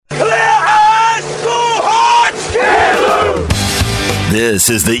This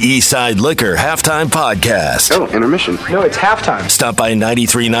is the Eastside Liquor Halftime Podcast. Oh, intermission. No, it's halftime. Stop by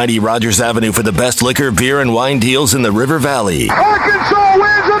 9390 Rogers Avenue for the best liquor, beer, and wine deals in the River Valley. Arkansas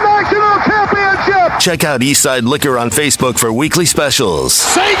wins the national championship. Check out Eastside Liquor on Facebook for weekly specials.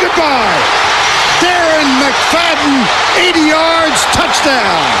 Say goodbye. Darren McFadden, 80 yards,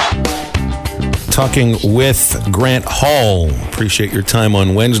 touchdown. Talking with Grant Hall. Appreciate your time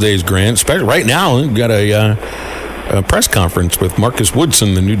on Wednesdays, Grant. Especially right now, we've got a press conference with Marcus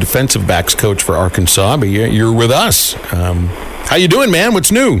Woodson, the new defensive backs coach for Arkansas. But you're with us. How you doing, man?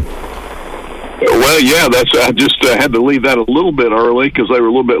 What's new? Well, yeah, I just had to leave that a little bit early because they were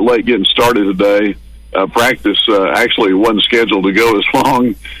a little bit late getting started today. Practice actually wasn't scheduled to go as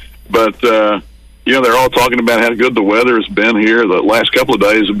long, but they're all talking about how good the weather has been here. The last couple of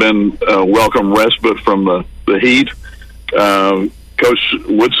days have been welcome respite from the heat. Coach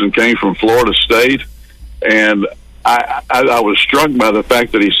Woodson came from Florida State, and I was struck by the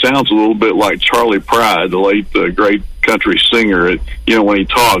fact that he sounds a little bit like Charlie Pride, the late great country singer. When he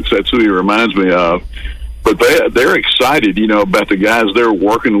talks, that's who he reminds me of. But they're excited, about the guys they're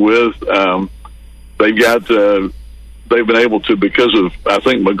working with. They've been able to, because of, I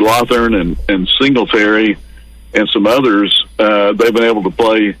think, McLaughlin and Singletary and some others, they've been able to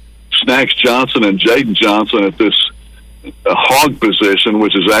play Snacks Johnson and Jaden Johnson at this hog position,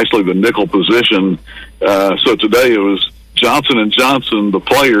 which is actually the nickel position. So today it was Johnson and Johnson, the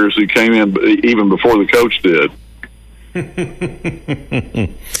players, who came in even before the coach did.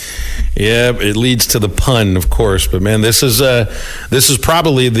 Yeah, it leads to the pun, of course. But man, this is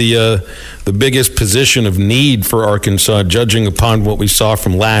probably the biggest position of need for Arkansas, judging upon what we saw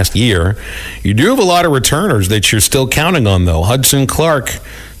from last year. You do have a lot of returners that you're still counting on, though. Hudson Clark,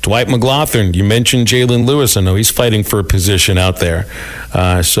 Dwight McLaughlin. You mentioned Jalen Lewis. I know he's fighting for a position out there.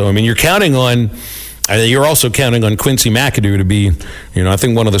 You're counting on. You're also counting on Quincy McAdoo to be, I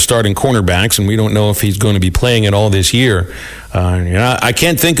think one of the starting cornerbacks, and we don't know if he's going to be playing at all this year. I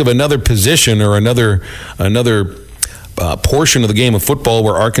can't think of another position or another portion of the game of football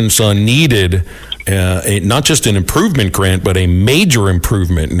where Arkansas needed not just an improvement, Grant, but a major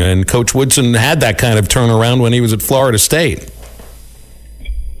improvement. And Coach Woodson had that kind of turnaround when he was at Florida State.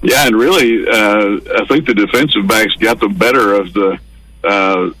 Yeah, and really, I think the defensive backs got the better of the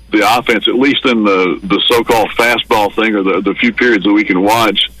offense, at least in the so-called fastball thing, or the few periods that we can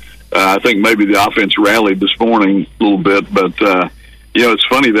watch. I think maybe the offense rallied this morning a little bit, but it's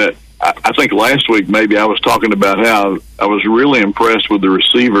funny that I think last week maybe I was talking about how I was really impressed with the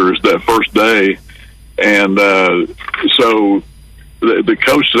receivers that first day, and so the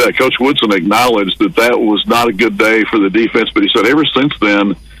Coach Woodson acknowledged that was not a good day for the defense, but he said ever since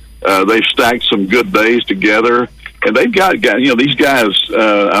then they've stacked some good days together. And they've got these guys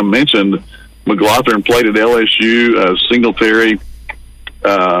I mentioned. McLaughlin played at LSU. Singletary,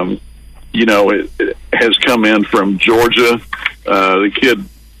 it has come in from Georgia. The kid,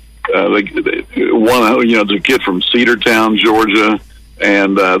 the kid from Cedartown, Georgia,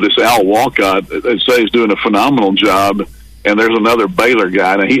 and this Al Walcott, they say, he's doing a phenomenal job. And there's another Baylor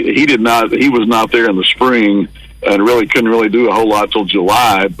guy. Now, he was not there in the spring, and really couldn't really do a whole lot till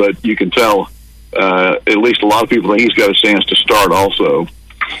July. But you can tell. At least a lot of people think he's got a chance to start also.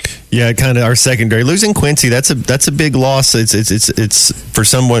 Yeah, kind of our secondary. Losing Quincy, that's a big loss. It's for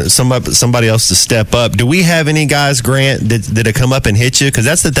somebody else to step up. Do we have any guys, Grant, that have come up and hit you? Because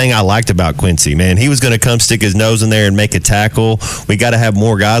that's the thing I liked about Quincy, man. He was going to come stick his nose in there and make a tackle. We got to have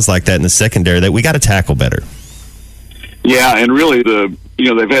more guys like that in the secondary. That we got to tackle better. Yeah, and really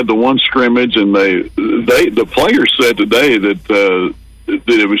they've had the one scrimmage, and the players said today that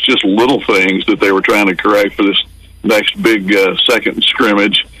it was just little things that they were trying to correct for this next big second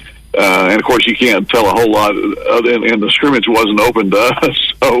scrimmage. And, of course, you can't tell a whole lot, and the scrimmage wasn't open to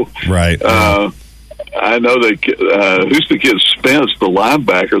us. So right. I know who's the kid, Spence, the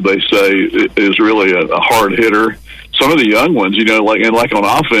linebacker, they say, is really a hard hitter. Some of the young ones, like on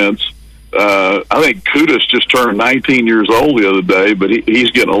offense, I think Kudus just turned 19 years old the other day, but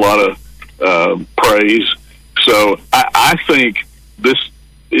he's getting a lot of praise. So I think this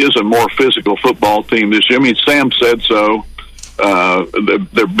is a more physical football team this year. I mean, Sam said so.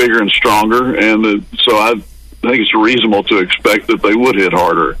 They're bigger and stronger, and so I think it's reasonable to expect that they would hit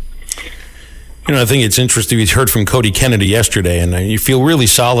harder. I think it's interesting. We heard from Cody Kennedy yesterday, and you feel really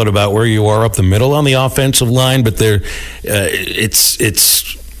solid about where you are up the middle on the offensive line, but it's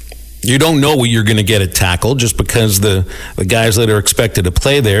you don't know what you're going to get at tackle just because the guys that are expected to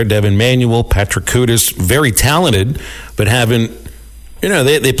play there, Devin Manuel, Patrick Kudus, very talented, but haven't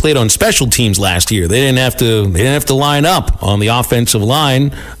They played on special teams last year. They didn't have to line up on the offensive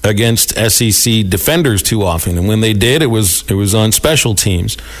line against SEC defenders too often, and when they did, it was on special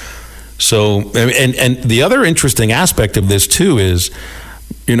teams. So, and the other interesting aspect of this too is,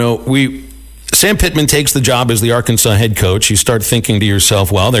 Sam Pittman takes the job as the Arkansas head coach. You start thinking to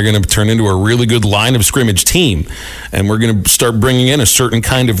yourself, well, they're going to turn into a really good line of scrimmage team, and we're going to start bringing in a certain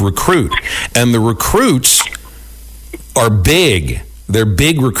kind of recruit, and the recruits are big. They're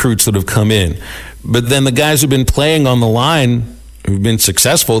big recruits that have come in. But then the guys who've been playing on the line, who've been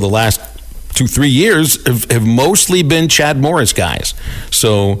successful the last 2-3 years, have mostly been Chad Morris guys.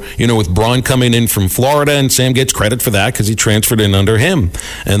 So, with Braun coming in from Florida, and Sam gets credit for that because he transferred in under him.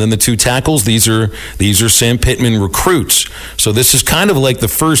 And then the two tackles, these are Sam Pittman recruits. So this is kind of like the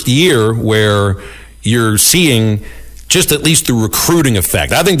first year where you're seeing just at least the recruiting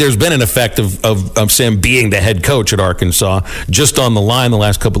effect. I think there's been an effect of Sam being the head coach at Arkansas just on the line the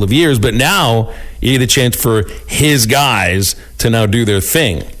last couple of years, but now you get a chance for his guys to now do their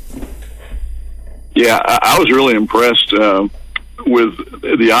thing. Yeah, I was really impressed with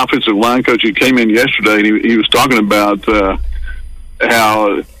the offensive line coach who came in yesterday, and he was talking about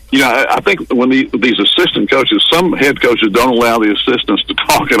how, I think when these assistant coaches, some head coaches don't allow the assistants to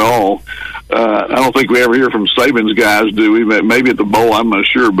talk at all. I don't think we ever hear from Saban's guys, do we? Maybe at the bowl, I'm not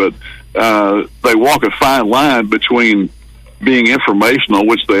sure, but they walk a fine line between being informational,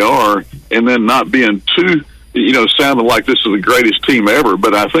 which they are, and then not being too, sounding like this is the greatest team ever.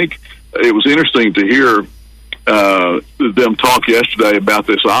 But I think it was interesting to hear them talk yesterday about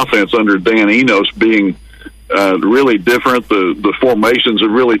this offense under Dan Enos being really different. The formations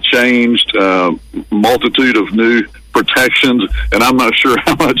have really changed, multitude of new protections, and I'm not sure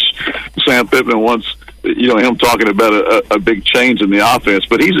how much Sam Pittman wants, him talking about a big change in the offense,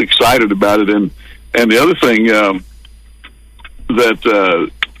 but he's excited about it. And the other thing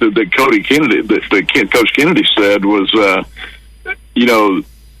that Cody Kennedy, that Coach Kennedy said was,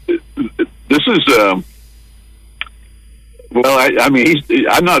 this is. Well, I'm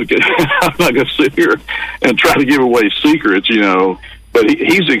not going to sit here and try to give away secrets, but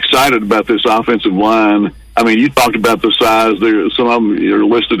he's excited about this offensive line. I mean, you talked about the size. Some of them are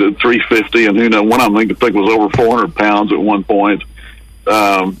listed at 350, and one of them I think was over 400 pounds at one point.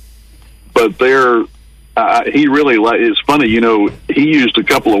 But he really it's funny, he used a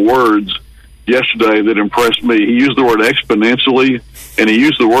couple of words yesterday that impressed me. He used the word exponentially, and he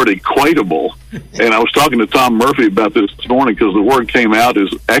used the word equatable. And I was talking to Tom Murphy about this morning because the word came out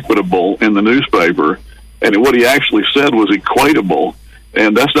as equitable in the newspaper, and what he actually said was equatable.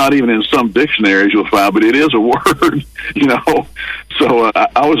 And that's not even in some dictionaries you'll find, but it is a word, So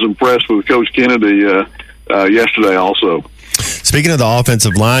I was impressed with Coach Kennedy yesterday also. Speaking of the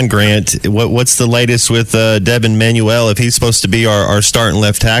offensive line, Grant, what's the latest with Devin Manuel? If he's supposed to be our starting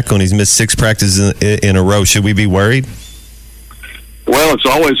left tackle and he's missed 6 practices in a row, should we be worried? Well, it's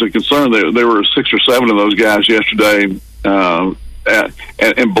always a concern. There were 6 or 7 of those guys yesterday,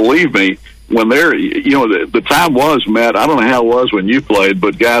 and believe me, when they're, the time was, Matt, I don't know how it was when you played,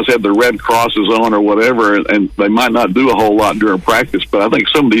 but guys had their red crosses on or whatever, and they might not do a whole lot during practice, but I think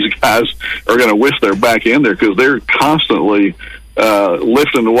some of these guys are going to wish they're back in there because they're constantly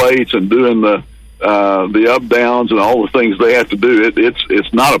lifting the weights and doing the up downs and all the things they have to do.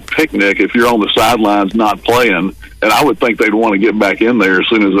 It's not a picnic if you're on the sidelines not playing, and I would think they'd want to get back in there as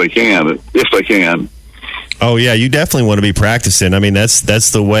soon as they can, if they can. Oh, yeah, you definitely want to be practicing. I mean, that's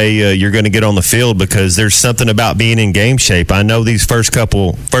the way you're going to get on the field because there's something about being in game shape. I know these first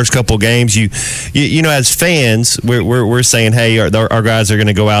couple games, you as fans, we're saying, hey, our guys are going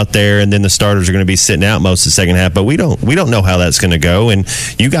to go out there and then the starters are going to be sitting out most of the second half, but we don't know how that's going to go, and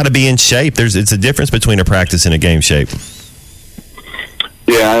you got to be in shape. It's a difference between a practice and a game shape.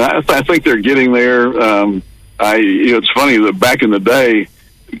 Yeah, I think they're getting there. It's funny that back in the day,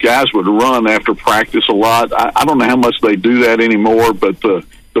 guys would run after practice a lot. I don't know how much they do that anymore, but the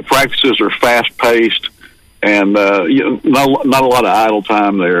practices are fast paced and not a lot of idle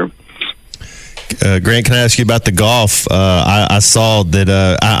time there. Grant, can I ask you about the golf? I saw that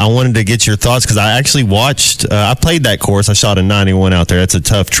I wanted to get your thoughts because I actually watched I played that course. I shot a 91 out there. That's a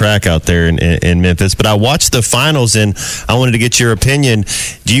tough track out there in Memphis. But I watched the finals, and I wanted to get your opinion.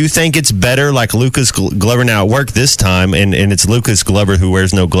 Do you think it's better like Lucas Glover? Now, it worked this time, and it's Lucas Glover who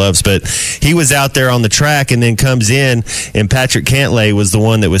wears no gloves. But he was out there on the track and then comes in, and Patrick Cantlay was the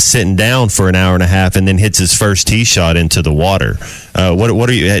one that was sitting down for an hour and a half and then hits his first tee shot into the water. What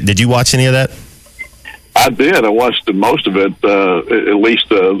are you? Did you watch any of that? I did. I watched most of it, at least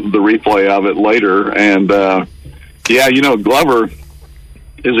the replay of it later. And, Glover,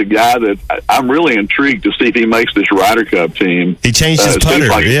 is a guy that I'm really intrigued to see if he makes this Ryder Cup team. He changed his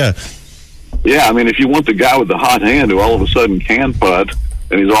putter, yeah. Yeah, I mean, if you want the guy with the hot hand who all of a sudden can putt,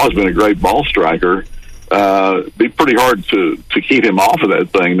 and he's always been a great ball striker, it'd be pretty hard to keep him off of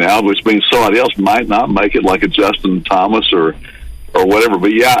that thing now, which means somebody else might not make it, like a Justin Thomas or whatever.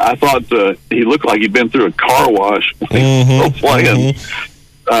 But, yeah, I thought he looked like he'd been through a car wash when he was playing.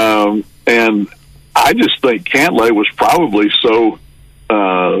 And I just think Cantlay was probably so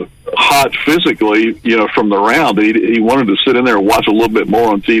hot physically, from the round. He wanted to sit in there and watch a little bit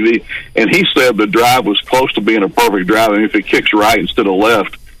more on TV. And he said the drive was close to being a perfect drive. I mean, if it kicks right instead of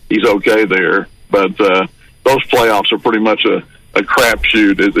left, he's okay there. But those playoffs are pretty much a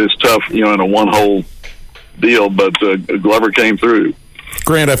crapshoot. It's tough, in a one-hole deal, but Glover came through.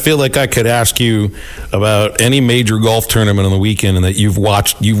 Grant, I feel like I could ask you about any major golf tournament on the weekend, and that you've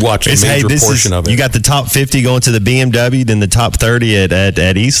watched a major portion of it. You got the top 50 going to the BMW, then the top 30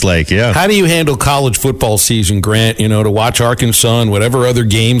 at Eastlake. Yeah. How do you handle college football season, Grant? To watch Arkansas and whatever other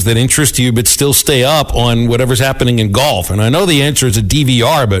games that interest you, but still stay up on whatever's happening in golf. And I know the answer is a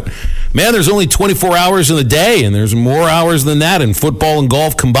DVR, but man, there's only 24 hours in the day, and there's more hours than that in football and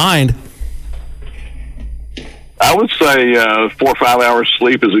golf combined. I would say 4 or 5 hours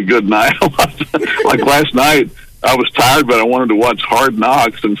sleep is a good night. Like last night, I was tired, but I wanted to watch Hard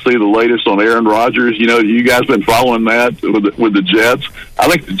Knocks and see the latest on Aaron Rodgers. You guys been following that with the Jets. I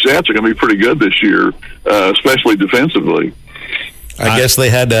think the Jets are going to be pretty good this year, especially defensively. I guess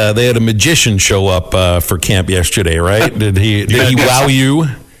they had a magician show up for camp yesterday, right? Did he wow you?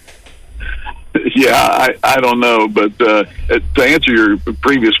 Yeah, I don't know, but to answer your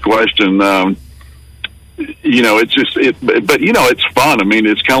previous question. It's fun. I mean,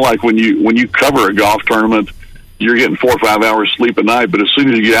 it's kind of like when you cover a golf tournament, you're getting 4 or 5 hours sleep a night. But as soon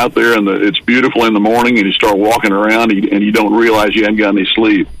as you get out there and it's beautiful in the morning, and you start walking around, and you don't realize you haven't got any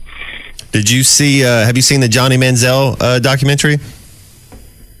sleep. Did you see? Have you seen the Johnny Manziel documentary?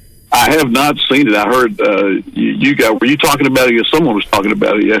 I have not seen it. I heard were you talking about it? Someone was talking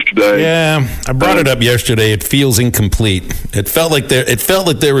about it yesterday. Yeah, I brought it up yesterday. It feels incomplete. It felt like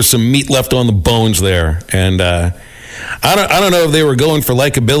there was some meat left on the bones there, and I don't know if they were going for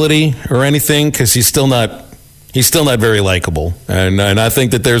likability or anything, because he's still not very likable, and I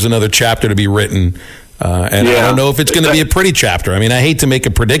think that there's another chapter to be written. I don't know if it's going to be a pretty chapter. I mean, I hate to make a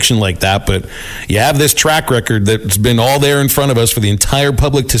prediction like that, but you have this track record that's been all there in front of us for the entire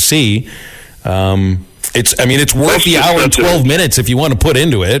public to see. It's worth the hour and 12 minutes if you want to put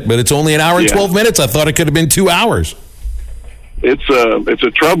into it, but it's only an hour and 12 minutes. I thought it could have been 2 hours. It's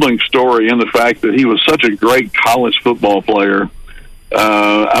a troubling story in the fact that he was such a great college football player.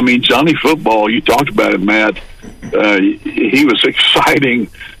 Johnny Football, you talked about it, Matt. He was exciting.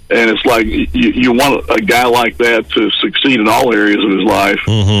 And it's like you want a guy like that to succeed in all areas of his life,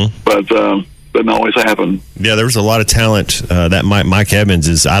 but doesn't always happen. Yeah, there was a lot of talent. That Mike Evans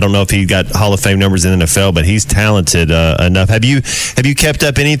is. I don't know if he got Hall of Fame numbers in the NFL, but he's talented enough. Have you kept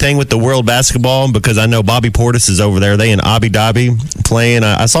up anything with the world basketball? Because I know Bobby Portis is over there. They in Abu Dhabi playing.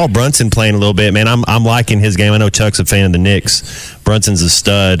 I saw Brunson playing a little bit. Man, I'm liking his game. I know Chuck's a fan of the Knicks. Brunson's a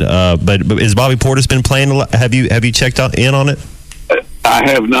stud. But has Bobby Portis been playing a lot? Have you checked in on it? I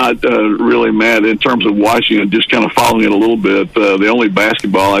have not really, Matt, in terms of watching it, just kind of following it a little bit. The only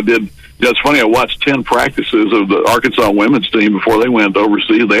basketball I did, it's funny, I watched 10 practices of the Arkansas women's team before they went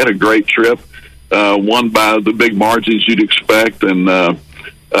overseas. They had a great trip, won by the big margins you'd expect, and the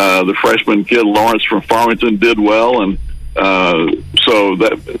freshman kid, Lawrence from Farmington, did well. And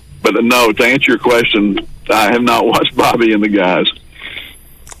but no, to answer your question, I have not watched Bobby and the guys.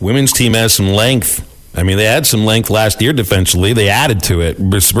 Women's team has some length. I mean, they had some length last year defensively. They added to it,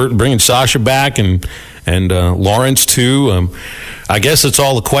 bringing Sasha back and Lawrence too. I guess it's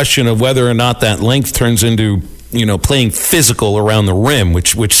all a question of whether or not that length turns into playing physical around the rim,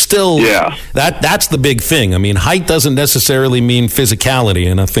 which still that's the big thing. I mean, height doesn't necessarily mean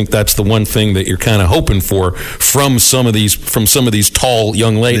physicality, and I think that's the one thing that you're kind of hoping for from some of these tall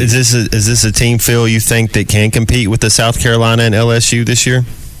young ladies. Is this a team, Phil, you think that can compete with the South Carolina and LSU this year?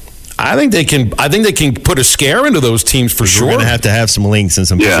 I think they can put a scare into those teams for sure. We're going to have some links and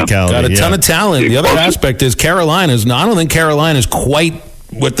some physicality. Got a ton of talent. The other aspect is I don't think Carolina's quite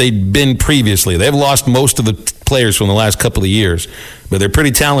what they've been previously. They've lost most of the players from the last couple of years, but they're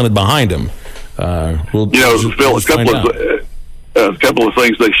pretty talented behind them. Phil, a couple of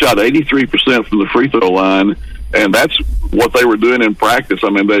things. They shot 83% from the free throw line, and that's what they were doing in practice.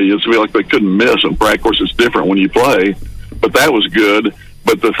 I mean, they just feel like they couldn't miss. In practice, of course, it's different when you play, but that was good.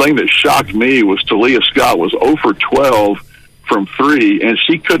 But the thing that shocked me was Talia Scott was 0 for 12 from 3, and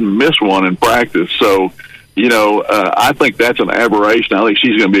she couldn't miss one in practice. So I think that's an aberration. I think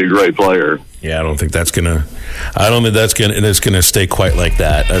she's going to be a great player. Yeah, I don't think that's gonna stay quite like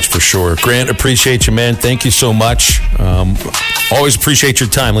that. That's for sure. Grant, appreciate you, man. Thank you so much. Always appreciate your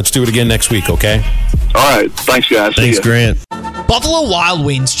time. Let's do it again next week, okay? All right. Thanks, guys. Thanks, Grant. Buffalo Wild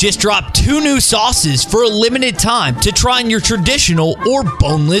Wings just dropped 2 new sauces for a limited time to try your traditional or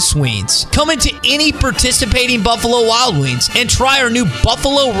boneless wings. Come into any participating Buffalo Wild Wings and try our new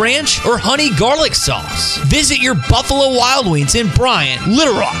Buffalo Ranch or Honey Garlic sauce. Visit your Buffalo Wild Wings in Bryant,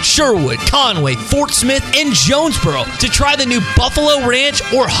 Little Rock, Sherwood, Conway, Fort Smith, and Jonesboro to try the new Buffalo Ranch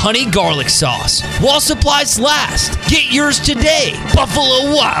or Honey Garlic sauce. While supplies last, get yours today.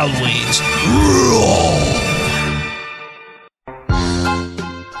 Buffalo Wild Wings.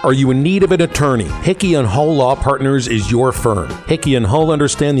 Are you in need of an attorney? Hickey & Hull Law Partners is your firm. Hickey & Hull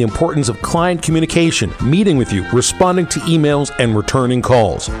understand the importance of client communication, meeting with you, responding to emails, and returning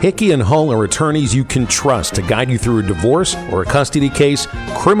calls. Hickey & Hull are attorneys you can trust to guide you through a divorce or a custody case,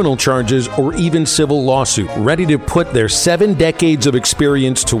 criminal charges, or even civil lawsuit, ready to put their 7 decades of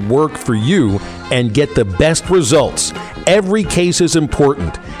experience to work for you and get the best results. Every case is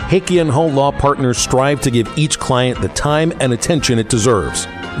important. Hickey & Hull Law Partners strive to give each client the time and attention it deserves.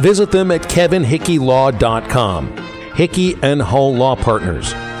 Visit them at kevinhickeylaw.com. Hickey & Hull Law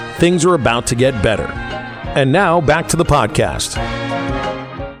Partners. Things are about to get better. And now, back to the podcast.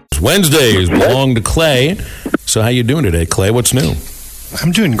 Wednesdays belong to Clay. So how you doing today, Clay? What's new?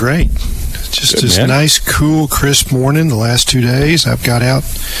 I'm doing great. Just Good, this man. nice, cool, crisp morning the last 2 days. I've got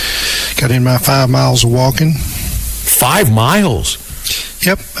in my 5 miles of walking. 5 miles?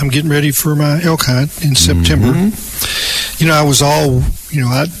 Yep, I'm getting ready for my elk hunt in September. I was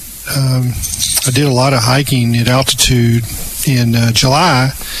I did a lot of hiking at altitude in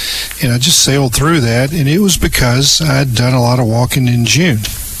July, and I just sailed through that, and it was because I'd done a lot of walking in June.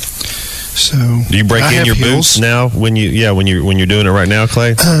 So Do you break I in have your hills. boots now when you're doing it right now,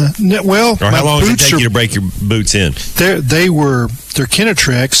 Clay? Well, Or how my long does it boots take are you to break your boots in? they're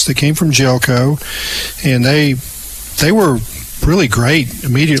Kinetrex. They came from Gelco, and they were really great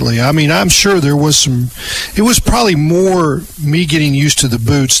immediately. I mean, I'm sure it was probably more me getting used to the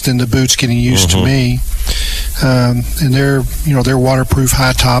boots than the boots getting used to me. And they're waterproof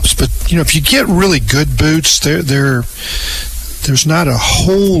high tops, but if you get really good boots, there's not a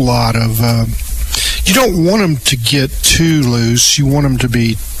whole lot of you don't want them to get too loose. You want them to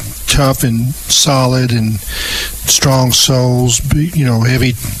be tough and solid and strong soles,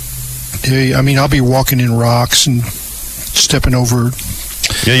 heavy. I mean, I'll be walking in rocks and stepping over.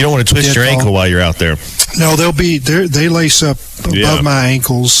 Yeah, you don't want to twist your deadfall. ankle while you're out there. No, they lace up above my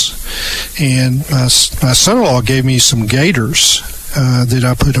ankles, and my son-in-law gave me some gaiters that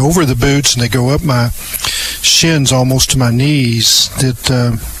I put over the boots, and they go up my shins almost to my knees.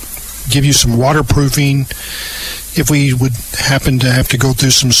 That give you some waterproofing if we would happen to have to go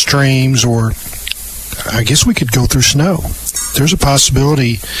through some streams, or I guess we could go through snow. There's a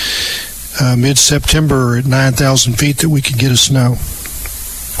possibility mid-September at 9,000 feet that we could get a snow.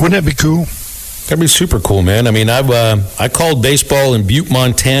 Wouldn't that be cool? That'd be super cool, man. I mean, I called baseball in Butte,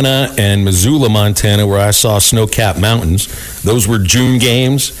 Montana, and Missoula, Montana, where I saw snow-capped mountains. Those were June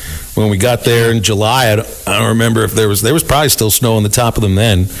games. When we got there in July, I don't remember if there was probably still snow on the top of them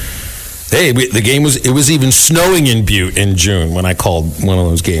then. Hey, it was even snowing in Butte in June when I called one of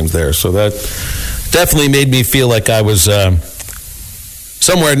those games there. So that definitely made me feel like I was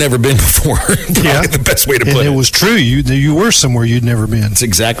somewhere I'd never been before. Probably the best way to put it. And it was true. You were somewhere you'd never been. That's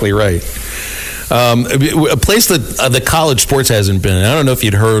exactly right. A place that the college sports hasn't been. I don't know if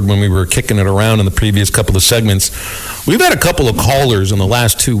you'd heard when we were kicking it around in the previous couple of segments. We've had a couple of callers in the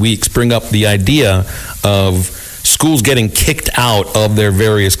last 2 weeks bring up the idea of schools getting kicked out of their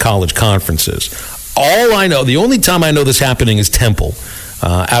various college conferences. The only time I know this happening is Temple,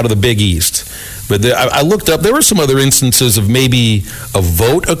 out of the Big East. But I looked up, there were some other instances of maybe a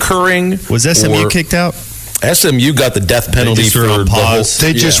vote occurring. Was SMU kicked out? SMU got the death penalty for the pause.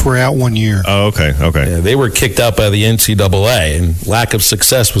 They just were out 1 year. Oh, okay. Yeah, they were kicked out by the NCAA, and lack of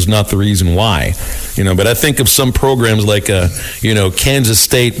success was not the reason why. But I think of some programs like, Kansas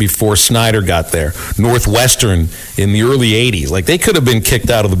State before Snyder got there, Northwestern in the early 80s. Like, they could have been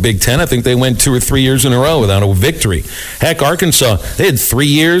kicked out of the Big Ten. I think they went 2 or 3 years in a row without a victory. Heck, Arkansas, they had 3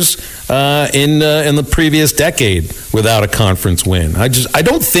 years in the previous decade without a conference win. I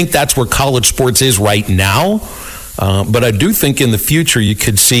don't think that's where college sports is right now. But I do think in the future you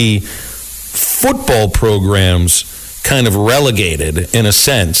could see football programs kind of relegated in a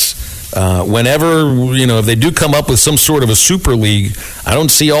sense whenever, if they do come up with some sort of a super league, I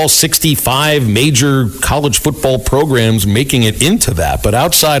don't see all 65 major college football programs making it into that. But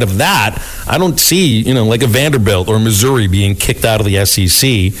outside of that, I don't see, like a Vanderbilt or Missouri being kicked out of the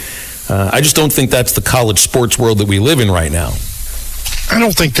SEC. I just don't think that's the college sports world that we live in right now. I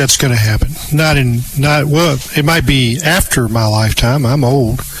don't think that's going to happen. Well, it might be after my lifetime. I'm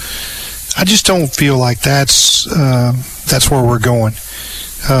old. I just don't feel like that's where we're going.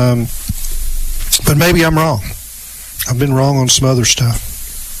 But maybe I'm wrong. I've been wrong on some other stuff.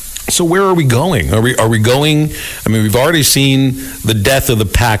 So where are we going? Are we going? I mean, we've already seen the death of the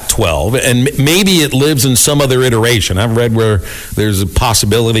Pac-12, and maybe it lives in some other iteration. I've read where there's a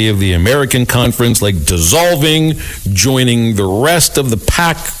possibility of the American Conference like dissolving, joining the rest of the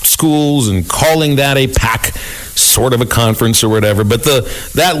Pac schools and calling that a Pac sort of a conference or whatever. But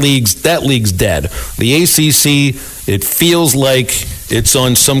that league's dead. The ACC, it feels like it's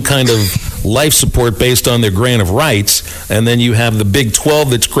on some kind of life support based on their grant of rights, and then you have the Big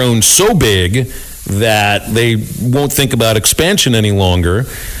 12 that's grown so big that they won't think about expansion any longer,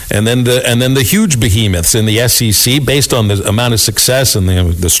 and then the huge behemoths in the SEC based on the amount of success and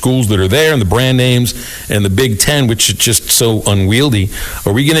the schools that are there and the brand names, and the Big 10, which is just so unwieldy.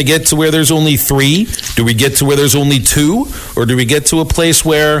 Are we going to get to where there's only 3? Do we get to where there's only 2? Or do we get to a place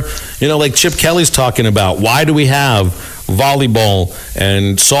where, like Chip Kelly's talking about, why do we have volleyball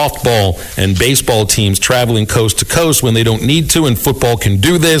and softball and baseball teams traveling coast to coast when they don't need to, and football can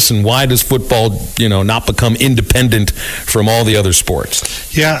do this? And why does football, not become independent from all the other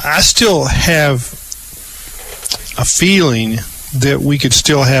sports? Yeah, I still have a feeling that we could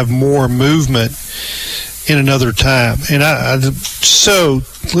still have more movement in another time. And so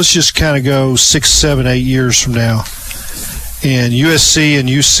let's just kind of go 6, 7, 8 years from now, and USC and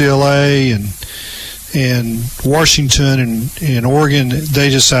UCLA and Washington and Oregon, they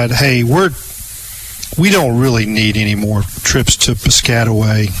decide, hey, we don't really need any more trips to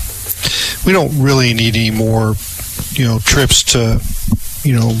Piscataway. We don't really need any more, trips to,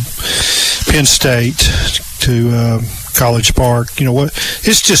 Penn State, to College Park. What?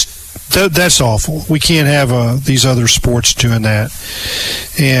 It's just that's awful. We can't have these other sports doing that.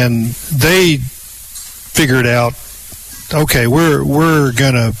 And they figured out, okay, we're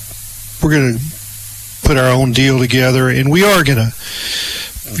gonna put our own deal together, and we are going to,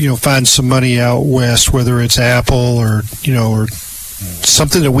 find some money out west, whether it's Apple or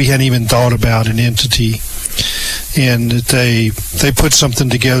something that we hadn't even thought about, an entity, and that they put something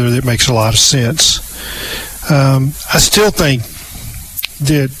together that makes a lot of sense. I still think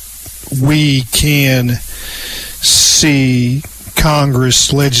that we can see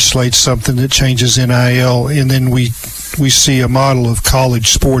Congress legislate something that changes NIL, and then we see a model of college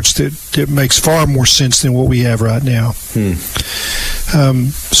sports that makes far more sense than what we have right now. So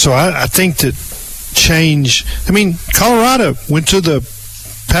I think that change. I mean, Colorado went to the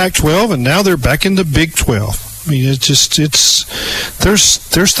Pac-12, and now they're back in the Big 12. I mean, there's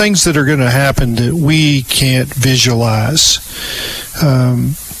things that are going to happen that we can't visualize.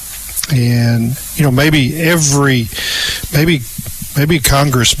 And maybe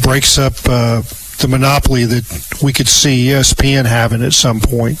Congress breaks up the monopoly that we could see ESPN having at some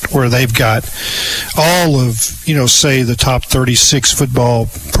point, where they've got all of, say the top 36 football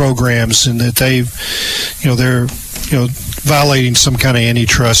programs, and that they're violating some kind of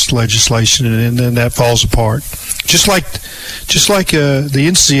antitrust legislation, and then that falls apart. Just like the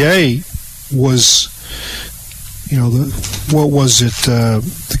NCAA was,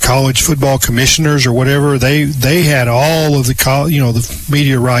 the college football commissioners or whatever, they had all of the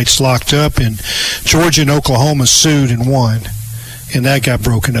media rights locked up, and Georgia and Oklahoma sued and won, and that got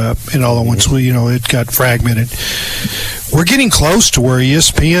broken up, and all at once it got fragmented. We're getting close to where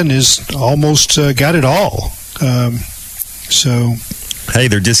ESPN is almost got it all. So hey,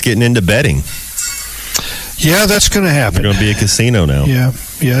 they're just getting into betting. Yeah, that's going to happen. They're going to be a casino now. Yeah,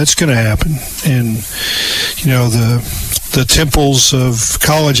 it's going to happen. And the temples of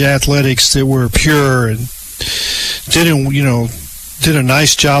college athletics that were pure and did a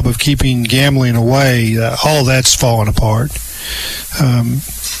nice job of keeping gambling away, all that's falling apart.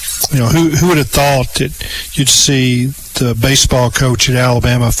 Who would have thought that you'd see the baseball coach at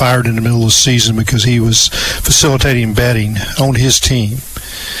Alabama fired in the middle of the season because he was facilitating betting on his team,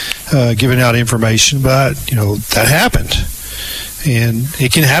 giving out information? But that happened, and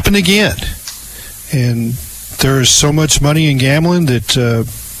it can happen again. And there is so much money in gambling that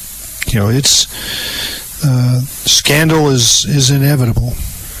it's scandal is inevitable.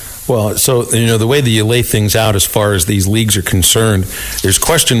 Well, so, the way that you lay things out as far as these leagues are concerned, there's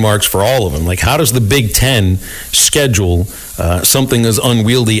question marks for all of them. Like, how does the Big Ten schedule something as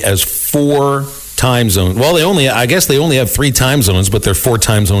unwieldy as 4 time zones? Well, I guess they only have 3 time zones, but they're 4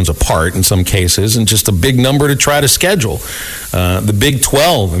 time zones apart in some cases, and just a big number to try to schedule. The Big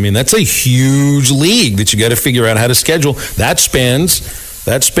 12, that's a huge league that you got to figure out how to schedule. That spans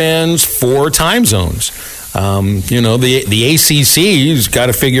 4 time zones. The ACC's got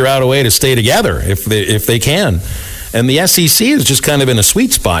to figure out a way to stay together if they can. And the SEC is just kind of in a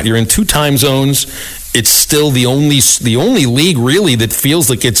sweet spot. You're in 2 time zones. It's still the only league really that feels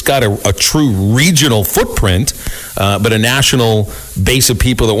like it's got a true regional footprint, but a national base of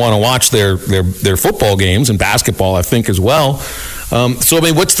people that want to watch their football games and basketball, I think, as well.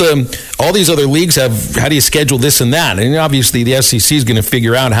 What's all these other leagues have? How do you schedule this and that? And obviously, the SEC is going to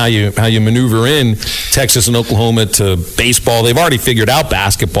figure out how you maneuver in Texas and Oklahoma to baseball. They've already figured out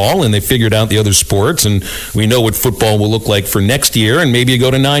basketball, and they figured out the other sports, and we know what football will look like for next year. And maybe you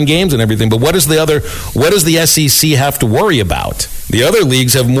go to 9 games and everything. But what does the SEC have to worry about? The other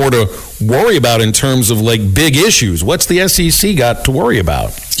leagues have more to worry about in terms of like big issues. What's the SEC got to worry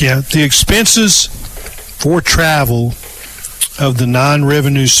about? Yeah, the expenses for travel of the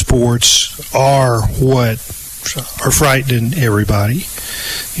non-revenue sports are what are frightening everybody.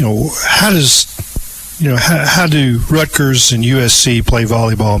 How do Rutgers and USC play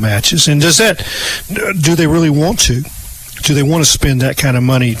volleyball matches? And do they really want to? Do they want to spend that kind of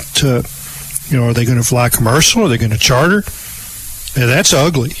money to, are they going to fly commercial? Are they going to charter? Yeah, that's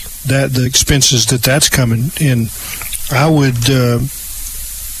ugly. That the expenses that's coming in. I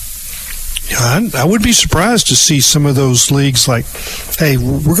would be surprised to see some of those leagues like, hey,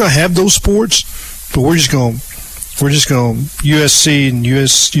 we're going to have those sports, but we're just going USC and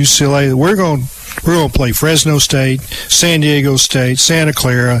UCLA. We're going to play Fresno State, San Diego State, Santa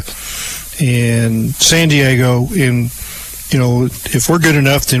Clara, and San Diego. And if we're good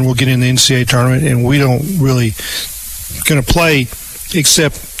enough, then we'll get in the NCAA tournament, and we don't really going to play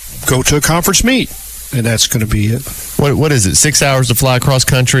except go to a conference meet. And that's going to be it. What is it? 6 hours to fly across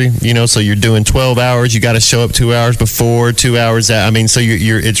country? So you're doing 12 hours. You got to show up 2 hours before, 2 hours out. So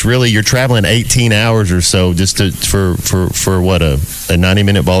you're traveling 18 hours or so just for what, a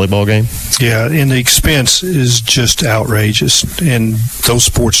 90-minute volleyball game? Yeah, and the expense is just outrageous, and those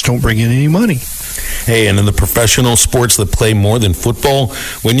sports don't bring in any money. Hey, and in the professional sports that play more than football,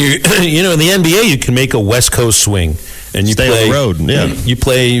 when you in the NBA, you can make a West Coast swing. And you stay on the road, yeah. You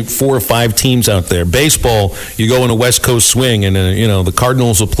play 4 or 5 teams out there. Baseball, you go in a West Coast swing, and the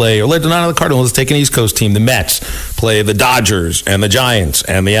Cardinals will play, or not the Cardinals, let's take an East Coast team. The Mets play the Dodgers and the Giants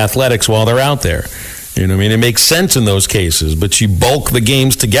and the Athletics while they're out there. It makes sense in those cases, but you bulk the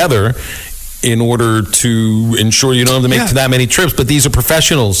games together in order to ensure you don't have to make that many trips. But these are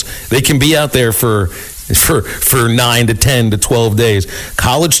professionals; they can be out there for 9 to 10 to 12 days.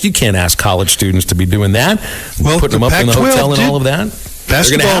 College, you can't ask college students to be doing that. Well, putting them up in the hotel and all of that. They're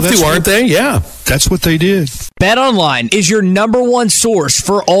going to have to, aren't they? Yeah. That's what they did. BetOnline is your #1 source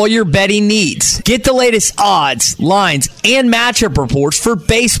for all your betting needs. Get the latest odds, lines, and matchup reports for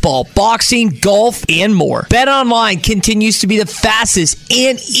baseball, boxing, golf, and more. BetOnline continues to be the fastest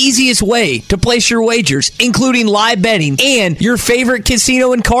and easiest way to place your wagers, including live betting and your favorite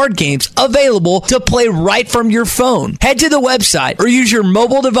casino and card games available to play right from your phone. Head to the website or use your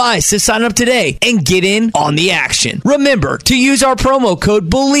mobile device to sign up today and get in on the action. Remember to use our promo code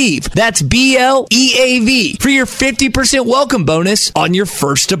BELIEVE. That's BLEAV for your 50% welcome bonus on your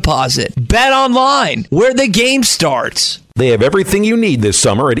first deposit. Bet online, where the game starts. They have everything you need this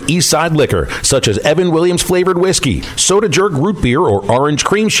summer at Eastside Liquor, such as Evan Williams flavored whiskey, Soda Jerk root beer or orange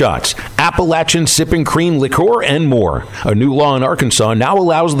cream shots, Appalachian sipping cream liqueur, and more. A new law in Arkansas now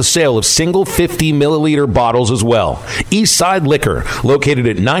allows the sale of single 50-milliliter bottles as well. Eastside Liquor, located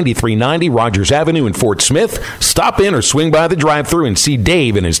at 9390 Rogers Avenue in Fort Smith. Stop in or swing by the drive-thru and see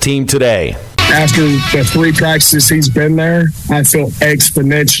Dave and his team today. After the 3 practices he's been there, I feel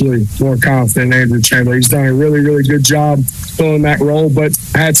exponentially more confident in Andrew Chandler. He's done a really, really good job filling that role, but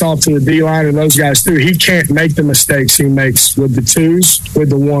hats off to the D-line and those guys too. He can't make the mistakes he makes with the 2s, with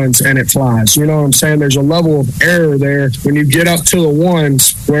the 1s, and it flies. You know what I'm saying? There's a level of error there when you get up to the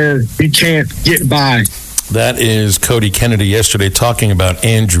 1s where you can't get by. That is Cody Kennedy yesterday talking about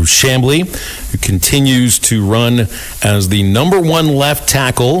Andrew Chambly, who continues to run as the #1 left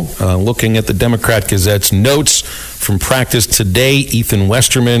tackle. Looking at the Democrat Gazette's notes from practice today, Ethan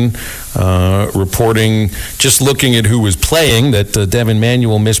Westerman reporting, just looking at who was playing, that Devin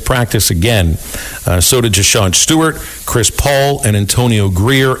Manuel missed practice again. So did Jashawn Stewart, Chris Paul, and Antonio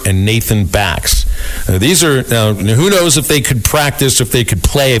Greer, and Nathan Bax. These are, now, who knows if they could practice, if they could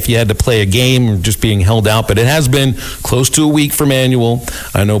play, if you had to play a game or just being held out, but it has been close to a week for Manuel.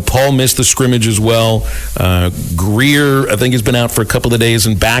 I know Paul missed the scrimmage as well. Greer, I think, has been out for a couple of days,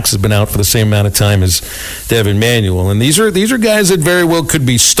 and Bax has been out for the same amount of time as Devin Manuel. And these are guys that very well could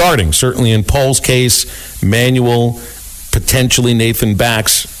be starting. Certainly in Paul's case, Manuel, potentially Nathan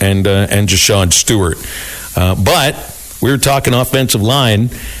Bax, and Jashawn Stewart. But we were talking offensive line,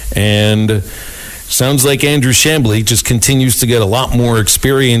 and sounds like Andrew Chambly just continues to get a lot more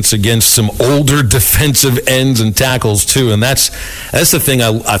experience against some older defensive ends and tackles too. And that's the thing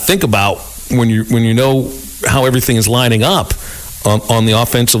I think about when you know how everything is lining up on the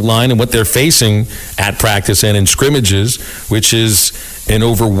offensive line and what they're facing at practice and in scrimmages, which is an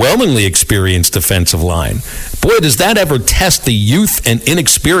overwhelmingly experienced defensive line. Boy, does that ever test the youth and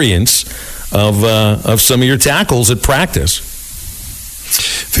inexperience of some of your tackles at practice.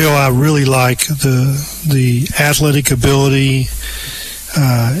 Phil, I really like the athletic ability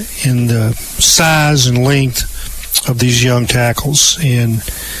and the size and length of these young tackles. And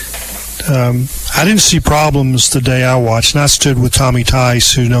I didn't see problems the day I watched. And I stood with Tommy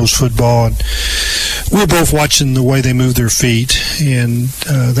Tice, who knows football, and we were both watching the way they move their feet. And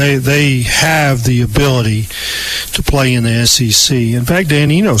they have the ability to play in the SEC. In fact,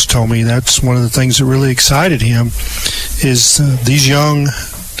 Dan Enos told me that's one of the things that really excited him is these young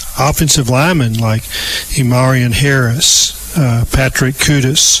offensive linemen like Imarian Harris, Patrick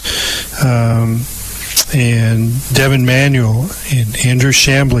Kudus, and Devin Manuel and Andrew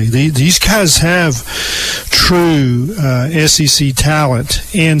Chambly. These guys have true SEC talent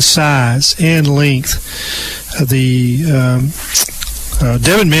and size and length.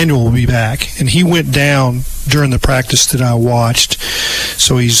 Devin Manuel will be back, and he went down during the practice that I watched.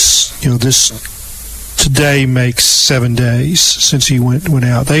 So he's, today makes 7 days since he went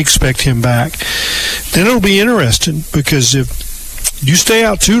out. They expect him back. Then it'll be interesting, because if you stay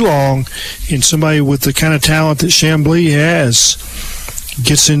out too long and somebody with the kind of talent that Chambly has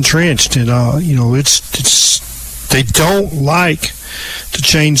gets entrenched, and they don't like to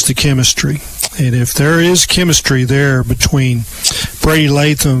change the chemistry. And if there is chemistry there between Brady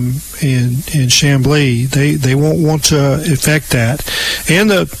Latham and Chambly, they won't want to affect that. And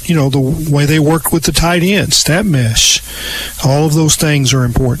the way they work with the tight ends, that mesh, all of those things are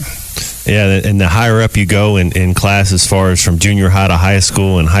important. Yeah, and the higher up you go in class, as far as from junior high to high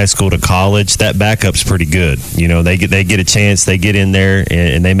school and high school to college, that backup's pretty good. They get a chance, they get in there,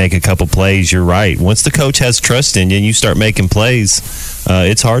 and they make a couple plays. You're right. Once the coach has trust in you and you start making plays,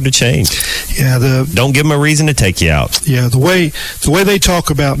 it's hard to change. Yeah, don't give them a reason to take you out. Yeah, the way they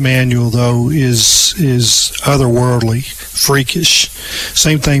talk about Manuel, though, is otherworldly, freakish.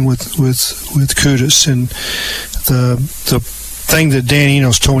 Same thing with Kudus. And the thing that Dan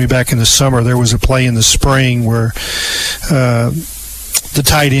Enos told me back in the summer, there was a play in the spring where the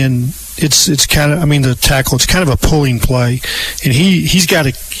tight end, it's kind of, the tackle, it's kind of a pulling play, and he's got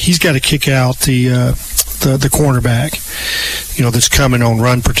to kick out the cornerback, that's coming on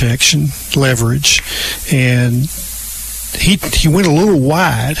run protection, leverage, and he went a little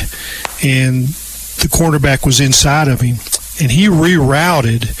wide, and the cornerback was inside of him, and he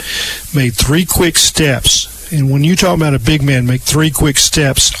rerouted, made 3 quick steps. And when you talk about a big man make 3 quick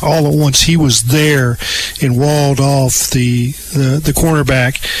steps all at once, he was there and walled off the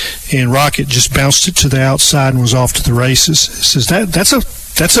cornerback, and Rocket just bounced it to the outside and was off to the races. It says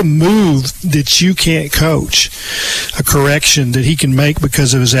that's a move that you can't coach, a correction that he can make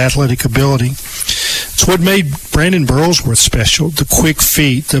because of his athletic ability. It's what made Brandon Burlsworth special, the quick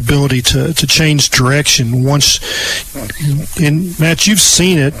feet, the ability to change direction once. And, Matt, you've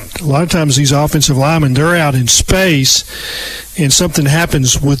seen it. A lot of times these offensive linemen, they're out in space, and something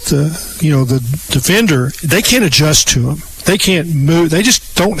happens with the defender. They can't adjust to him. They can't move. They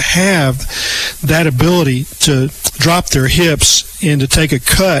just don't have that ability to drop their hips and to take a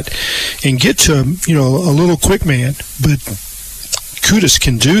cut and get to a little quick man. But Kudus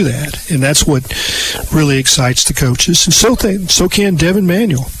can do that, and that's what really excites the coaches. And so can Devin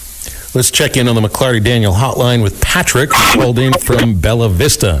Manuel. Let's check in on the McClarty Daniel hotline with Patrick, who called in from Bella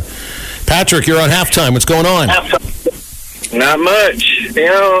Vista. Patrick, you're on halftime. What's going on? Not much.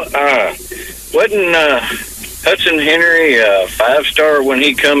 Wasn't Hudson Henry 5-star when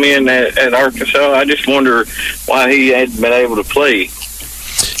he come in at Arkansas? I just wonder why he hadn't been able to play.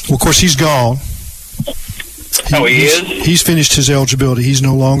 Well, of course, he's gone. He is? He's finished his eligibility. He's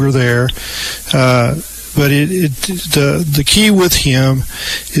no longer there. But the key with him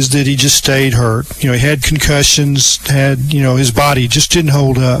is that he just stayed hurt. He had concussions, his body just didn't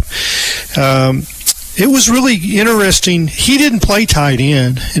hold up. It was really interesting. He didn't play tight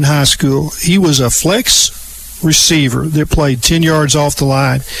end in high school. He was a flex receiver that played 10 yards off the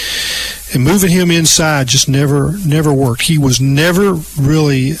line, and moving him inside just never worked. He was never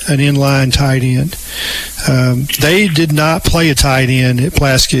really an inline tight end. They did not play a tight end at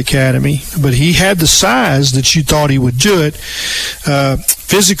Pulaski Academy, but he had the size that you thought he would do it.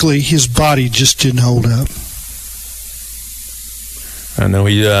 Physically, his body just didn't hold up. I know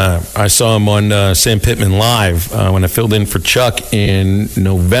I saw him on Sam Pittman Live when I filled in for Chuck in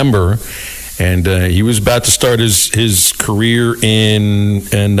November, and he was about to start his career in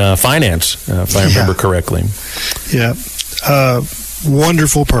finance, if I remember correctly. Yeah.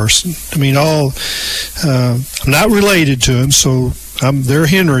 Wonderful person. I mean, I'm not related to him, so they're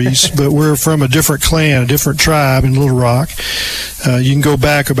Henrys, but we're from a different clan, a different tribe in Little Rock. You can go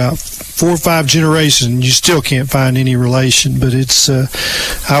back about 4 or 5 generations, and you still can't find any relation. But it's, I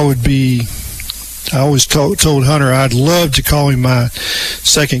always told Hunter I'd love to call him my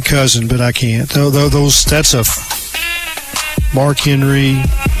second cousin, but I can't. That's a Mark Henry.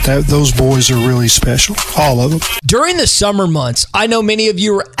 Those boys are really special, all of them. During the summer months, I know many of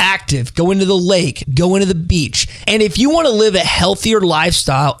you are active, going to the lake, going to the beach. And if you want to live a healthier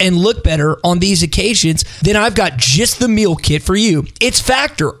lifestyle and look better on these occasions, then I've got just the meal kit for you. It's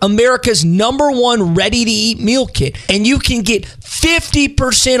Factor, America's #1 ready-to-eat meal kit. And you can get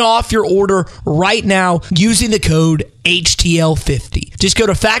 50% off your order right now using the code HTL50. Just go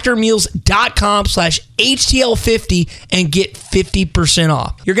to factormeals.com/HTL50 and get 50%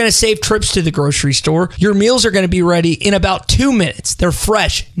 off. You're going to save trips to the grocery store. Your meals are going to be ready in about 2 minutes. They're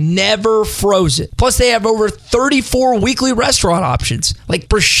fresh, never frozen. Plus, they have over 34 weekly restaurant options like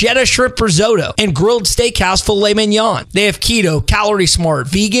bruschetta shrimp risotto and grilled steakhouse filet mignon. They have keto, calorie smart,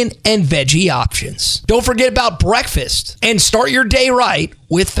 vegan, and veggie options. Don't forget about breakfast and start your day right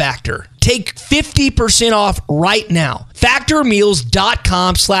with Factor. Take 50% off right now.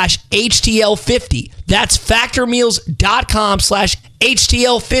 Factormeals.com/HTL50. That's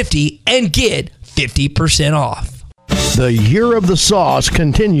factormeals.com/HTL50 and get 50% off. The Year of the Sauce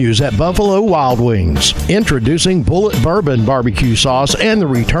continues at Buffalo Wild Wings. Introducing Bullet Bourbon Barbecue Sauce and the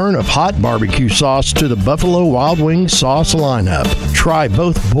return of Hot Barbecue Sauce to the Buffalo Wild Wings sauce lineup. Try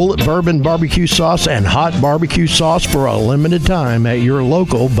both Bullet Bourbon Barbecue Sauce and Hot Barbecue Sauce for a limited time at your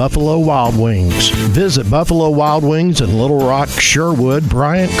local Buffalo Wild Wings. Visit Buffalo Wild Wings in Little Rock, Sherwood,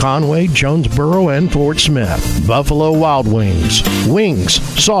 Bryant, Conway, Jonesboro, and Fort Smith. Buffalo Wild Wings. Wings,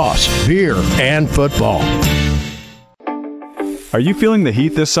 sauce, beer, and football. Are you feeling the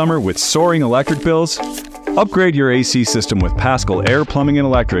heat this summer with soaring electric bills? Upgrade your AC system with Paschal Air Plumbing and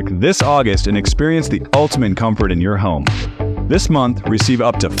Electric this August and experience the ultimate comfort in your home. This month, receive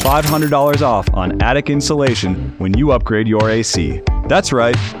up to $500 off on attic insulation when you upgrade your AC. That's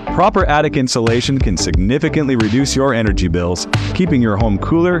right, proper attic insulation can significantly reduce your energy bills, keeping your home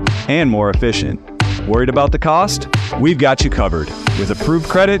cooler and more efficient. Worried about the cost? We've got you covered. With approved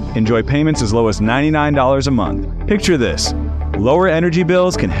credit, enjoy payments as low as $99 a month. Picture this. Lower energy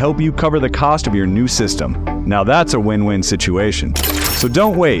bills can help you cover the cost of your new system. Now that's a win-win situation. So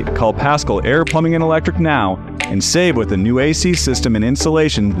don't wait. Call Paschal Air Plumbing and Electric now and save with a new AC system and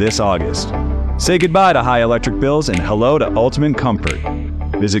installation this August. Say goodbye to high electric bills and hello to ultimate comfort.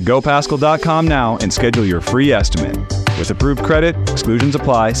 Visit GoPaschal.com now and schedule your free estimate. With approved credit, exclusions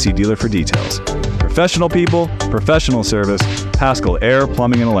apply. See dealer for details. Professional people, professional service, Paschal Air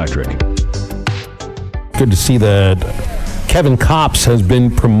Plumbing and Electric. Good to see that Kevin Kopps has been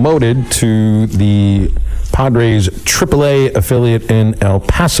promoted to the Padres AAA affiliate in El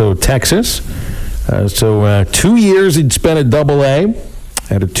Paso, Texas. 2 years he'd spent at AA,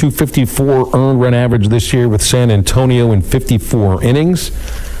 had a .254 earned run average this year with San Antonio in 54 innings.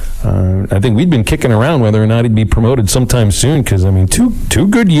 I think we'd been kicking around whether or not he'd be promoted sometime soon because, I mean, two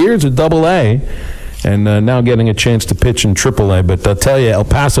good years at AA and now getting a chance to pitch in AAA. But I'll tell you, El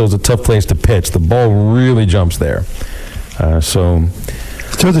Paso is a tough place to pitch. The ball really jumps there.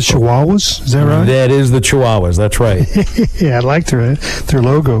 They're the Chihuahuas, is that right? That is the Chihuahuas, that's right. Yeah, I like their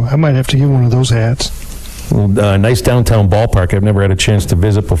logo. I might have to get one of those hats. Well, nice downtown ballpark. I've never had a chance to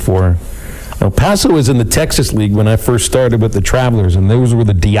visit before. El Paso was in the Texas League when I first started with the Travelers, and those were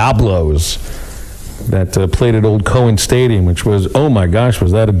the Diablos that played at Old Cohen Stadium, which was, oh my gosh,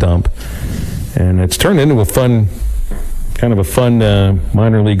 was that a dump. And it's turned into a fun Kind of a fun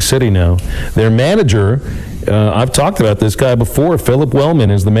minor league city now. Their manager, I've talked about this guy before, Philip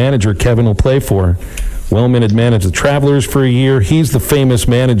Wellman is the manager Kevin will play for. Wellman had managed the Travelers for a year. He's the famous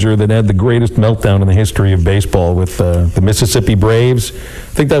manager that had the greatest meltdown in the history of baseball with the Mississippi Braves.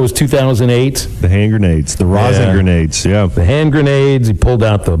 I think that was 2008. The hand grenades, the rosin grenades, yeah. The hand grenades. He pulled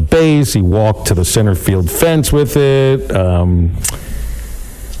out the base. He walked to the center field fence with it.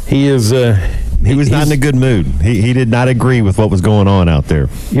 He was not in a good mood. He did not agree with what was going on out there.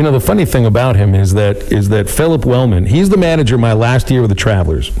 You know, the funny thing about him is that Philip Wellman, he's the manager my last year with the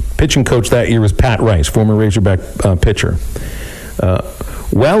Travelers. Pitching coach that year was Pat Rice, former Razorback pitcher.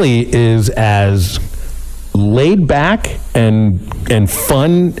 Welly is as laid back and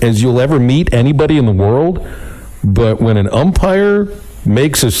fun as you'll ever meet anybody in the world, but when an umpire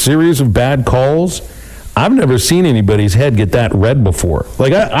makes a series of bad calls, I've never seen anybody's head get that red before.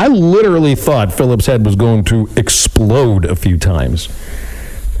 Like, I literally thought Philip's head was going to explode a few times.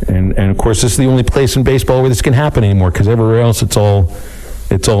 And of course, this is the only place in baseball where this can happen anymore, because everywhere else it's all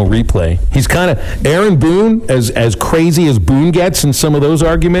replay. He's kind of Aaron Boone, as crazy as Boone gets in some of those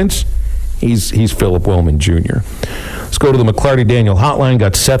arguments. He's Philip Wellman Jr. Let's go to the McClarty Daniel hotline.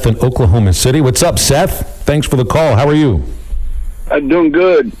 Got Seth in Oklahoma City. What's up, Seth? Thanks for the call. How are you? Doing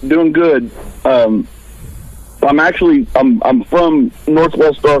good. I'm from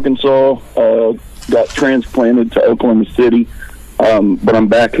Northwest Arkansas. Got transplanted to Oklahoma City, but I'm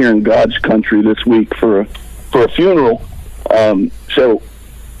back here in God's country this week for a funeral. So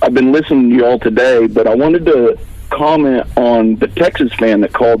I've been listening to you all today, but I wanted to comment on the Texas fan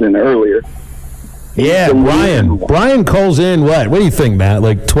that called in earlier. Yeah, Brian calls in. What do you think, Matt?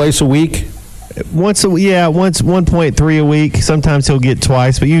 Like twice a week? Once 1.3 a week. Sometimes he'll get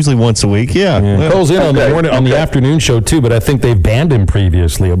twice, but usually once a week. Yeah. Calls in on the afternoon show too, but I think they've banned him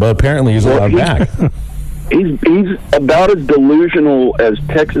previously. But apparently he's allowed back. He's about as delusional as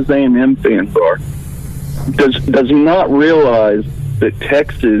Texas A&M fans are. Does he not realize that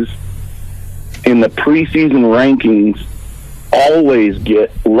Texas in the preseason rankings always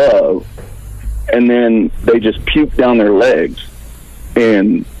get love, and then they just puke down their legs?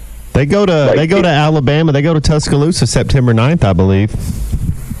 And They go to Alabama. They go to Tuscaloosa September 9th, I believe.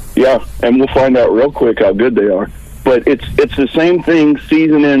 Yeah, and we'll find out real quick how good they are. But it's the same thing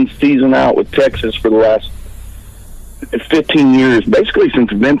season in, season out with Texas for the last 15 years, basically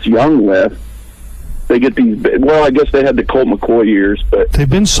since Vince Young left. They get these. Well, I guess they had the Colt McCoy years, but they've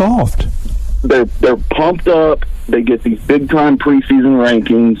been soft. They're pumped up. They get these big time preseason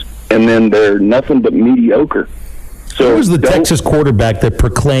rankings, and then they're nothing but mediocre. So who was the Texas quarterback that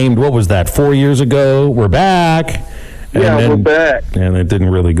proclaimed, what was that, 4 years ago, we're back? We're back. And it didn't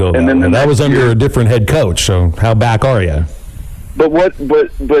really go that way. That was under a different head coach, so how back are you? But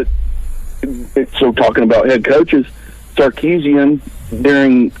so talking about head coaches, Sarkisian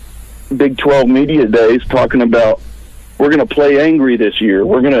during Big 12 media days talking about, we're going to play angry this year.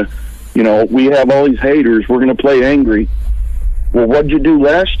 We're going to, we have all these haters. We're going to play angry. Well, what'd you do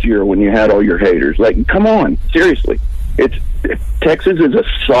last year when you had all your haters? Like, come on, seriously. Texas is a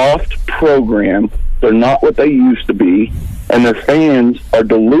soft program. They're not what they used to be, and their fans are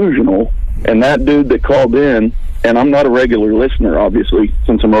delusional. And that dude that called in, and I'm not a regular listener, obviously,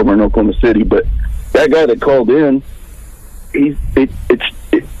 since I'm over in Oklahoma City, but that guy that called in,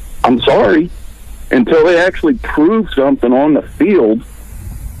 I'm sorry, until they actually prove something on the field,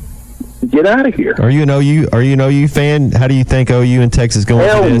 get out of here. Are you an OU fan? How do you think OU and Texas going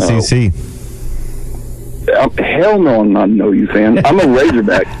to the SEC? Hell no, I'm not an OU fan. I'm a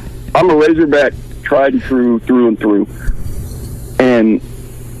Razorback. I'm a Razorback tried and through and through. And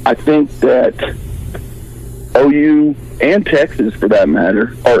I think that OU and Texas, for that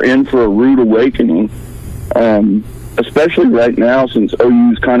matter, are in for a rude awakening, especially right now since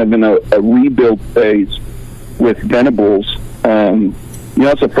OU's kind of in a rebuild phase with Venables.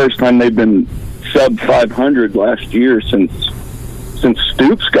 It's the first time they've been sub 500 last year since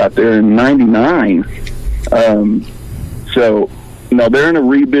Stoops got there in '99. So they're in a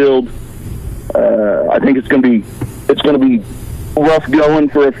rebuild. I think it's going to be rough going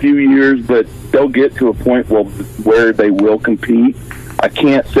for a few years, but they'll get to a point where they will compete. I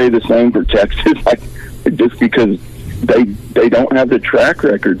can't say the same for Texas, just because they don't have the track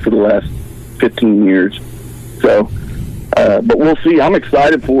record for the last 15 years. So. But we'll see. I'm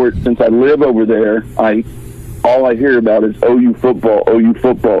excited for it since I live over there. All I hear about is OU football, OU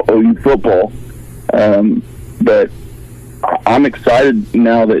football, OU football. But I'm excited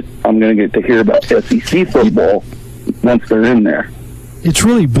now that I'm going to get to hear about SEC football once they're in there. It's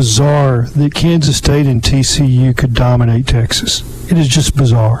really bizarre that Kansas State and TCU could dominate Texas. It is just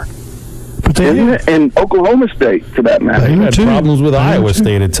bizarre. But and Oklahoma State, for that matter. They had problems with Iowa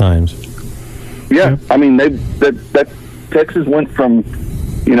State at times. Yeah, I mean, that Texas went from,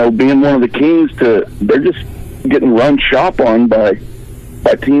 being one of the kings to they're just getting run shop on by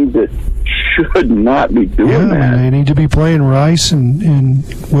teams that should not be doing that. I mean, they need to be playing Rice and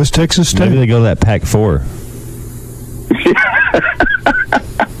West Texas State. Maybe they go to that Pac-4.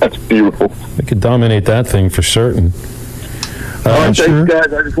 That's beautiful. They could dominate that thing for certain. All right, thanks,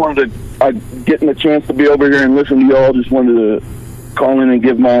 guys. I just wanted to, getting the chance to be over here and listen to y'all, just wanted to call in and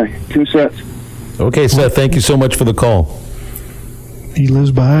give my 2 cents. Okay, Seth, thank you so much for the call. He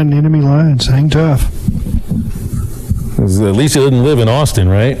lives behind enemy lines. Hang tough. At least he didn't live in Austin,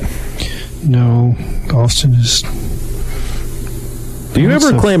 right? No, Austin is... Do you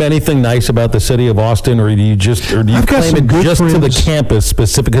ever claim anything nice about the city of Austin, or do you claim it just to the campus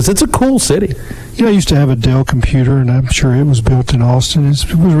specific? Because it's a cool city. I used to have a Dell computer, and I'm sure it was built in Austin.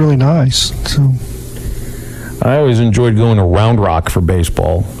 It was really nice. So I always enjoyed going to Round Rock for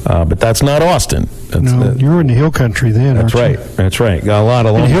baseball, but that's not Austin. You're in the Hill Country then. That's right. That's right. Got a lot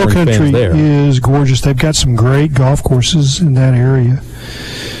of Longhorn Hill Country fans there. Is gorgeous. They've got some great golf courses in that area,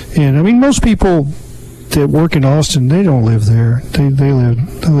 and I mean most people that work in Austin, they don't live there. They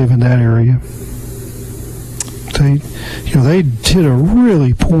live in that area. They did a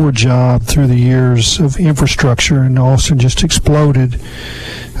really poor job through the years of infrastructure, and Austin just exploded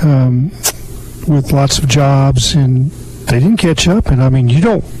with lots of jobs, and they didn't catch up. And I mean,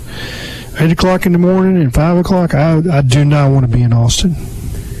 8 o'clock in the morning and 5 o'clock, I do not want to be in Austin.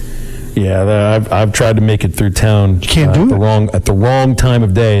 Yeah, I've tried to make it through town. You can't do it at the wrong time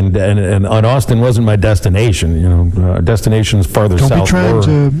of day, and Austin wasn't my destination. Destination is farther south. Don't be trying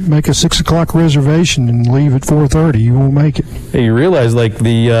to make a 6 o'clock reservation and leave at 4:30. You won't make it. Hey, you realize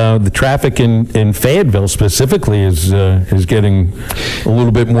the traffic in Fayetteville specifically is getting a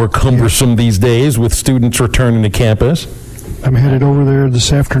little bit more cumbersome these days with students returning to campus. I'm headed over there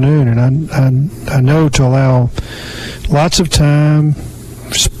this afternoon, and I know to allow lots of time.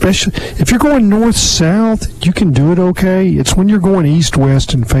 Especially if you're going north-south, you can do it okay. It's when you're going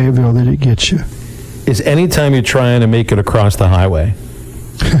east-west in Fayetteville that it gets you. Is anytime you're trying to make it across the highway.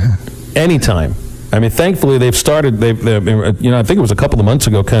 Anytime. I mean, thankfully, they've started, I think it was a couple of months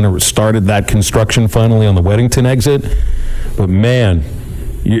ago, kind of started that construction finally on the Weddington exit. But, man,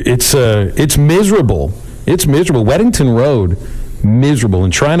 it's miserable. It's miserable. Weddington Road, miserable.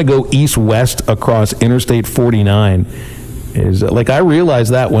 And trying to go east-west across Interstate 49 is I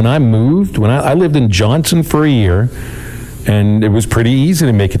realized that when I moved, when I lived in Johnson for a year, and it was pretty easy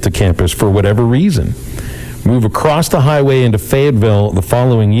to make it to campus for whatever reason. Move across the highway into Fayetteville the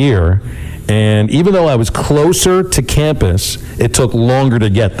following year, and even though I was closer to campus, it took longer to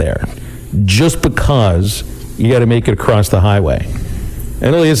get there, just because you got to make it across the highway.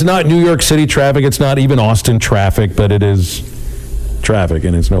 And really, it's not New York City traffic, it's not even Austin traffic, but it is traffic,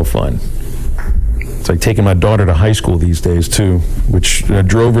 and it's no fun. It's like taking my daughter to high school these days, too, which I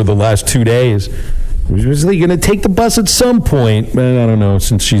drove her the last 2 days. Was going to take the bus at some point, but I don't know,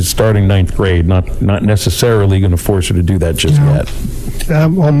 since she's starting 9th grade, not necessarily going to force her to do that just yet.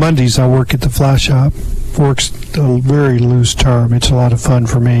 On Mondays, I work at the fly shop. Works a very loose term. It's a lot of fun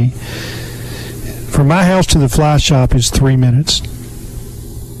for me. From my house to the fly shop is 3 minutes.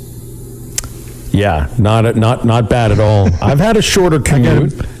 Yeah, not bad at all. I've had a shorter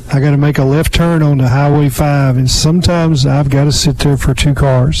commute. I got to make a left turn on the Highway 5, and sometimes I've got to sit there for 2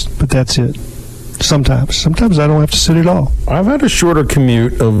 cars, but that's it. Sometimes I don't have to sit at all. I've had a shorter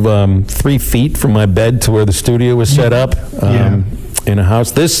commute of 3 feet from my bed to where the studio was set up in a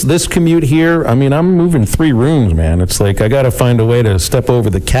house. This commute here, I mean, I'm moving 3 rooms, man. It's like I got to find a way to step over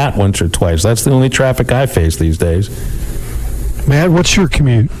the cat once or twice. That's the only traffic I face these days. Matt, what's your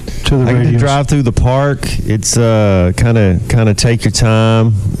commute to the radio? I can drive through the park. It's kind of take your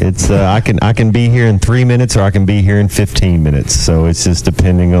time. It's I can be here in 3 minutes or I can be here in 15 minutes. So it's just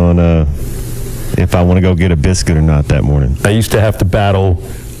depending on if I want to go get a biscuit or not that morning. I used to have to battle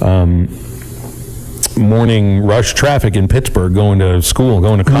morning rush traffic in Pittsburgh going to school,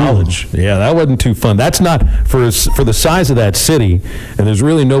 going to college. Yeah, that wasn't too fun. That's not for the size of that city, and there's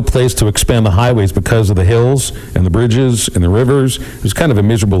really no place to expand the highways because of the hills and the bridges and the rivers. It was kind of a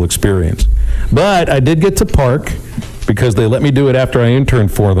miserable experience. But I did get to park because they let me do it after I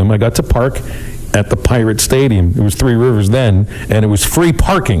interned for them. I got to park at the Pirate Stadium. It was 3 Rivers then, and it was free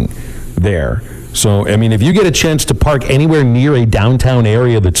parking there. So, I mean, if you get a chance to park anywhere near a downtown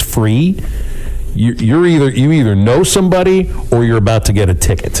area that's free, you either know somebody or you're about to get a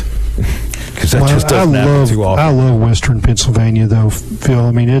ticket. Because that just doesn't happen too often. I love Western Pennsylvania, though, Phil.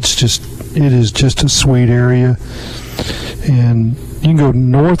 I mean, it is just a sweet area, and You can go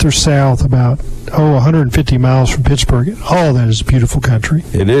north or south about 150 miles from Pittsburgh. All that is beautiful country.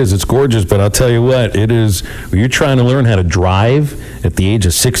 It is. It's gorgeous, but I'll tell you what, it is. When you're trying to learn how to drive at the age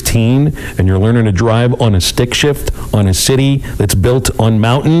of 16, and you're learning to drive on a stick shift on a city that's built on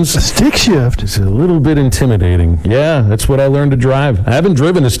mountains. A stick shift? It's a little bit intimidating. Yeah, that's what I learned to drive. I haven't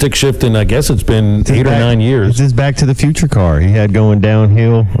driven a stick shift in, I guess it's been 8 or 9 years. It's his Back to the Future car. He had going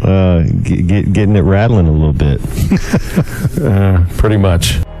downhill, getting it rattling a little bit. Pretty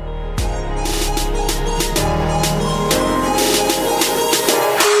much.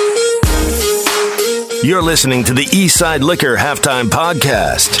 You're listening to the Eastside Liquor Halftime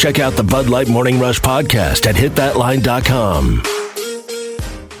Podcast. Check out the Bud Light Morning Rush Podcast at hitthatline.com.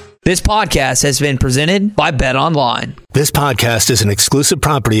 This podcast has been presented by Bet Online. This podcast is an exclusive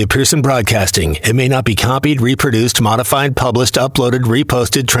property of Pearson Broadcasting. It may not be copied, reproduced, modified, published, uploaded,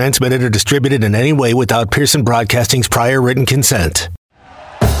 reposted, transmitted, or distributed in any way without Pearson Broadcasting's prior written consent.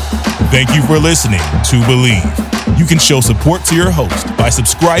 Thank you for listening to Believe. You can show support to your host by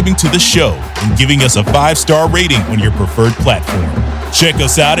subscribing to the show and giving us a 5-star rating on your preferred platform. Check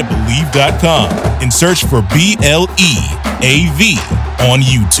us out at Believe.com and search for BLEAV on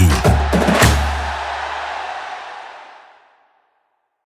YouTube.